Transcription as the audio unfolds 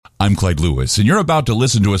I'm Clyde Lewis, and you're about to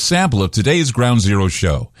listen to a sample of today's Ground Zero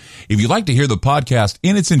show. If you'd like to hear the podcast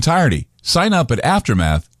in its entirety, sign up at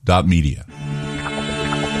aftermath.media.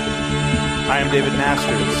 Hi, I'm David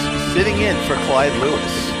Masters, sitting in for Clyde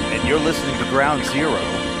Lewis, and you're listening to Ground Zero.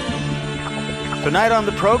 Tonight on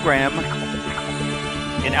the program,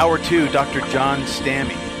 in Hour 2, Dr. John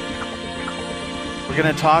STAMEY. We're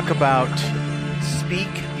going to talk about Speak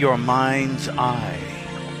Your Mind's Eye.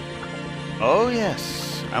 Oh, yes.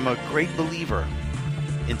 I'm a great believer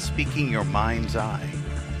in speaking your mind's eye.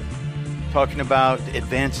 Talking about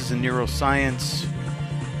advances in neuroscience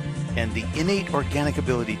and the innate organic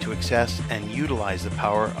ability to access and utilize the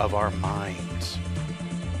power of our minds.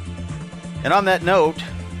 And on that note,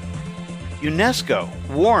 UNESCO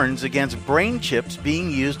warns against brain chips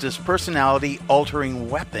being used as personality-altering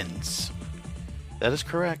weapons. That is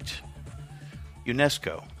correct.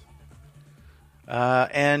 UNESCO.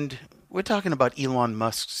 And we're talking about Elon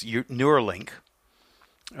Musk's Neuralink.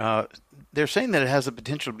 They're saying that it has the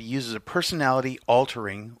potential to be used as a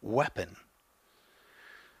personality-altering weapon.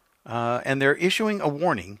 And they're issuing a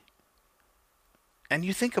warning. And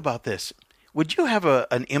you think about this. Would you have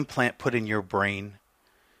an implant put in your brain?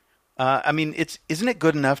 Isn't it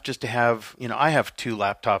good enough just to have, I have 2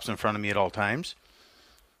 laptops in front of me at all times.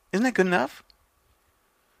 Isn't that good enough?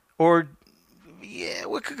 Or, yeah,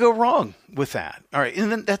 what could go wrong with that? All right,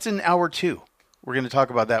 and then that's in Hour 2. We're going to talk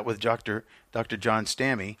about that with Dr. John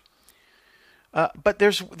STAMEY. But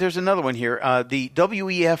there's another one here. The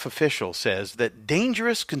WEF official says that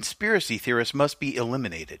dangerous conspiracy theorists must be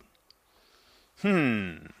eliminated.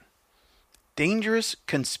 Dangerous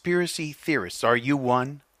conspiracy theorists. Are you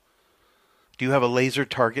one? Do you have a laser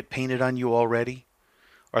target painted on you already?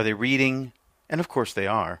 Are they reading, and of course they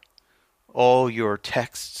are, all your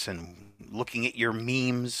texts and looking at your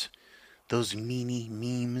memes, those meanie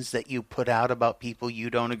memes that you put out about people you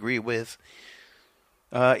don't agree with?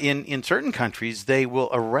 In certain countries, they will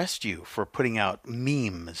arrest you for putting out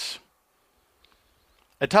memes.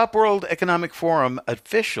 A top World Economic Forum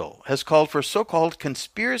official has called for so-called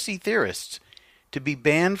conspiracy theorists to be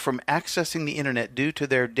banned from accessing the internet due to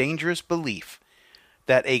their dangerous belief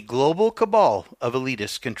that a global cabal of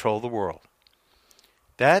elitists control the world.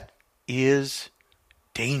 That is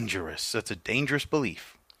dangerous. That's a dangerous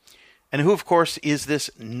belief. And who, of course, is this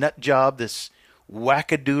nut job, this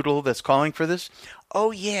wackadoodle that's calling for this?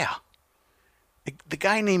 Oh, yeah. The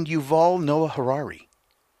guy named Yuval Noah Harari,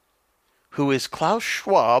 who is Klaus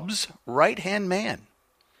Schwab's right-hand man.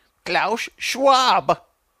 Klaus Schwab.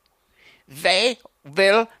 They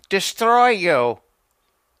will destroy you,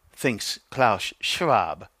 thinks Klaus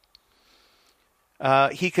Schwab.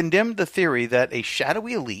 He condemned the theory that a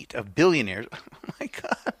shadowy elite of billionaires... Oh, my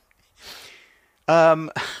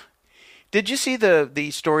God. Did you see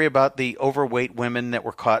the story about the overweight women that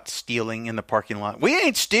were caught stealing in the parking lot? We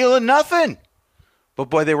ain't stealing nothing. But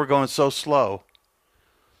boy, they were going so slow.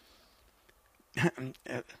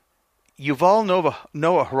 Yuval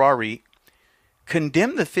Noah Harari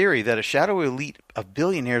condemned the theory that a shadowy elite of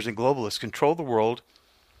billionaires and globalists control the world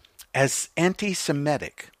as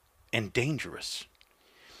anti-Semitic and dangerous.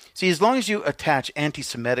 See, as long as you attach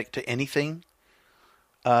anti-Semitic to anything,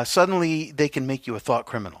 suddenly they can make you a thought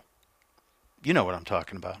criminal. You know what I'm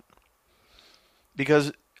talking about.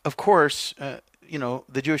 Because, of course,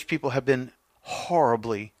 the Jewish people have been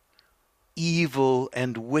horribly, evil,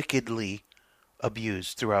 and wickedly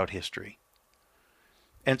abused throughout history.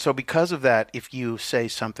 And so because of that, if you say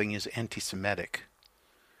something is anti-Semitic,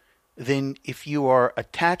 then if you are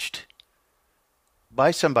attached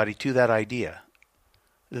by somebody to that idea,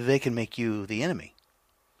 they can make you the enemy.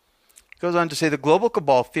 It goes on to say the global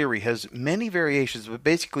cabal theory has many variations, but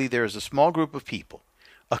basically there is a small group of people,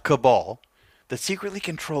 a cabal, that secretly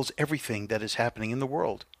controls everything that is happening in the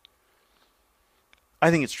world.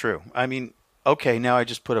 I think it's true. I mean, okay, now I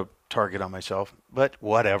just put a target on myself, but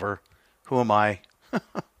whatever. Who am I?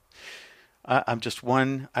 I'm just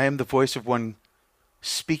one. I am the voice of one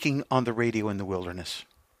speaking on the radio in the wilderness.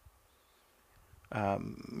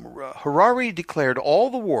 Harari declared all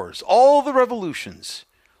the wars, all the revolutions,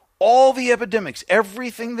 all the epidemics,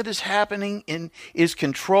 everything that is happening is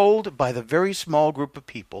controlled by the very small group of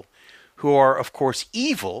people who are, of course,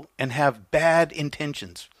 evil and have bad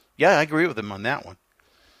intentions. Yeah, I agree with him on that one.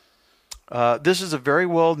 This is a very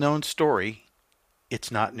well-known story.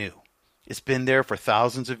 It's not new. It's been there for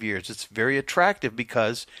thousands of years. It's very attractive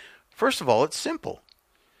because, first of all, it's simple.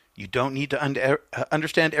 You don't need to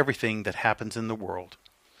understand everything that happens in the world.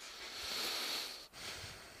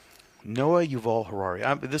 Noah Yuval Harari.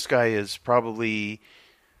 This guy is probably,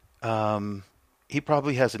 he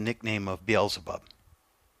probably has a nickname of Beelzebub.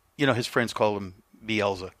 You know, his friends call him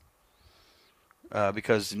Beelzebub.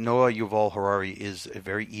 because Noah Yuval Harari is a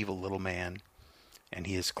very evil little man, and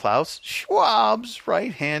he is Klaus Schwab's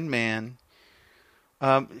right-hand man.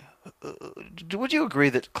 Would you agree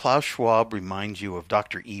that Klaus Schwab reminds you of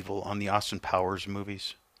Dr. Evil on the Austin Powers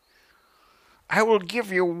movies? I will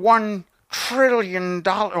give you $1 trillion.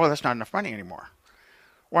 Oh, that's not enough money anymore.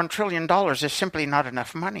 $1 trillion is simply not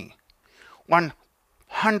enough money.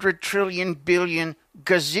 100 trillion billion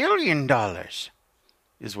gazillion dollars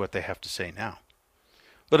is what they have to say now.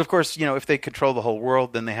 But of course, if they control the whole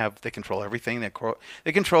world, then they control everything. They control,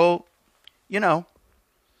 they control it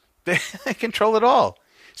all.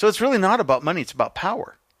 So it's really not about money. It's about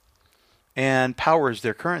power. And power is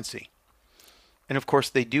their currency. And of course,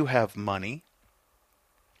 they do have money.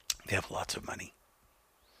 They have lots of money.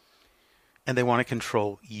 And they want to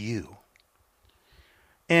control you.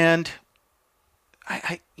 And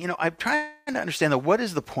I'm trying to understand, what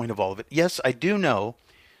is the point of all of it? Yes, I do know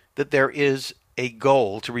that there is a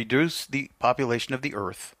goal to reduce the population of the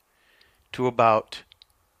earth to about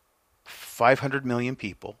 500 million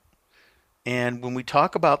people. And when we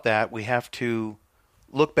talk about that, we have to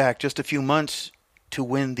look back just a few months to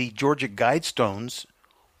when the Georgia Guidestones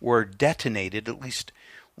were detonated. At least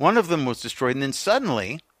one of them was destroyed. And then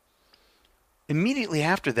suddenly, immediately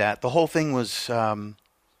after that, the whole thing was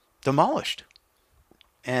demolished.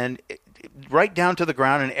 And right down to the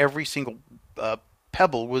ground, and every single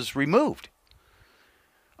pebble was removed.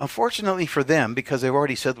 Unfortunately for them, because they've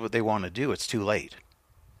already said what they want to do, it's too late.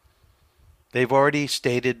 They've already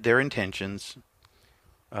stated their intentions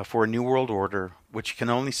for a new world order, which can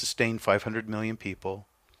only sustain 500 million people.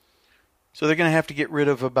 So they're going to have to get rid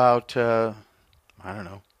of about,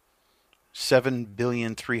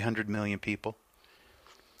 7,300,000,000 people.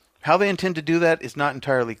 How they intend to do that is not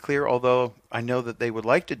entirely clear, although I know that they would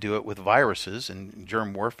like to do it with viruses and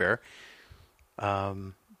germ warfare.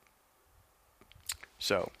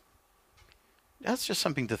 So that's just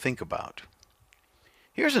something to think about.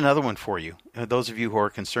 Here's another one for you, those of you who are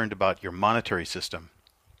concerned about your monetary system.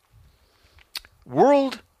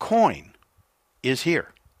 WorldCoin is here.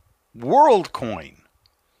 WorldCoin.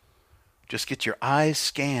 Just get your eyes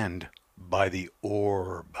scanned by the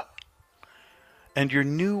orb. And your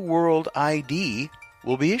new world ID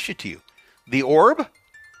will be issued to you. The orb?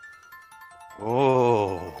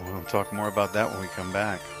 Oh, we'll talk more about that when we come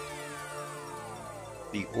back.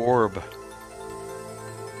 The orb.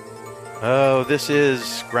 Oh, this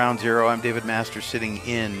is Ground Zero. I'm David Masters sitting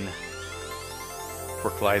in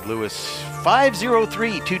for Clyde Lewis.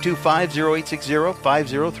 503-225-0860.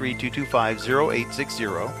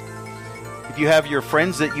 503-225-0860. If you have your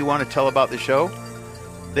friends that you want to tell about the show,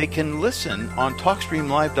 they can listen on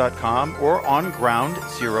TalkStreamLive.com or on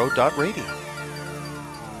GroundZero.radio.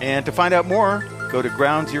 And to find out more, go to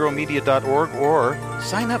GroundZeroMedia.org or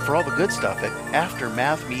sign up for all the good stuff at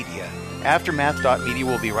Aftermath Media. Aftermath.media.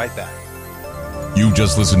 We'll be right back. You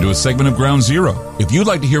just listened to a segment of Ground Zero. If you'd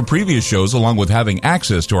like to hear previous shows along with having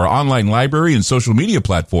access to our online library and social media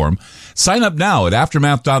platform, sign up now at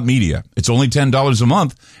Aftermath.media. It's only $10 a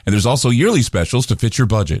month, and there's also yearly specials to fit your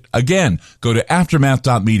budget. Again, go to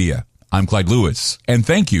Aftermath.media. I'm Clyde Lewis, and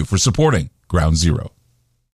thank you for supporting Ground Zero.